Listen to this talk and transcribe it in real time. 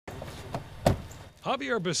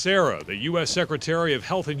Xavier Becerra, the U.S. Secretary of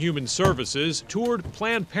Health and Human Services, toured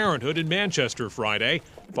Planned Parenthood in Manchester Friday,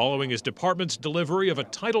 following his department's delivery of a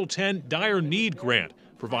Title X Dire Need Grant,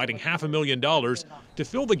 providing $500,000 to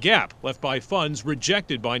fill the gap left by funds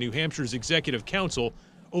rejected by New Hampshire's Executive Council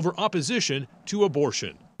over opposition to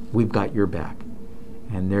abortion. We've got your back,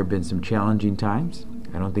 and there have been some challenging times.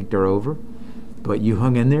 I don't think they're over, but you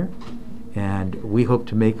hung in there, and we hope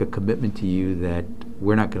to make a commitment to you that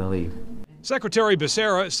we're not going to leave. Secretary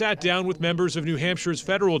Becerra sat down with members of New Hampshire's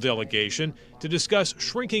federal delegation to discuss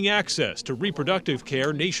shrinking access to reproductive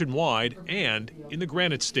care nationwide and in the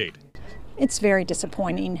Granite State. It's very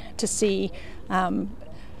disappointing to see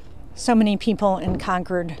so many people in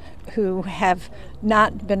Concord who have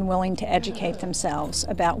not been willing to educate themselves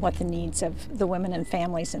about what the needs of the women and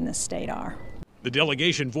families in this state are. The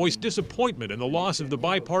delegation voiced disappointment in the loss of the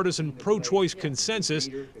bipartisan pro-choice consensus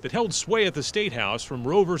that held sway at the State House from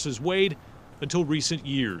Roe v. Wade until recent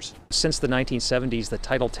years. Since the 1970s, the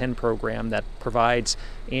Title X program that provides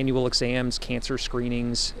annual exams, cancer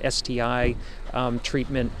screenings, STI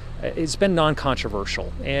treatment, it's been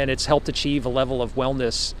non-controversial, and it's helped achieve a level of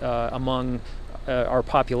wellness among our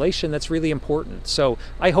population that's really important. So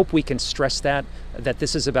I hope we can stress that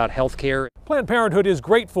this is about health care. Planned Parenthood is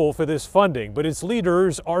grateful for this funding, but its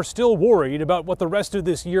leaders are still worried about what the rest of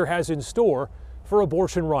this year has in store for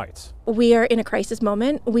abortion rights. We are in a crisis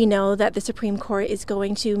moment. We know that the Supreme Court is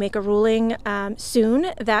going to make a ruling soon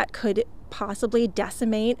that could possibly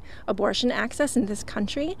decimate abortion access in this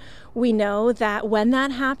country. We know that when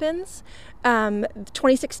that happens,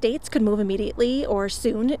 26 states could move immediately or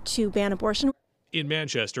soon to ban abortion. In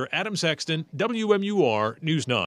Manchester, Adam Sexton, WMUR News 9.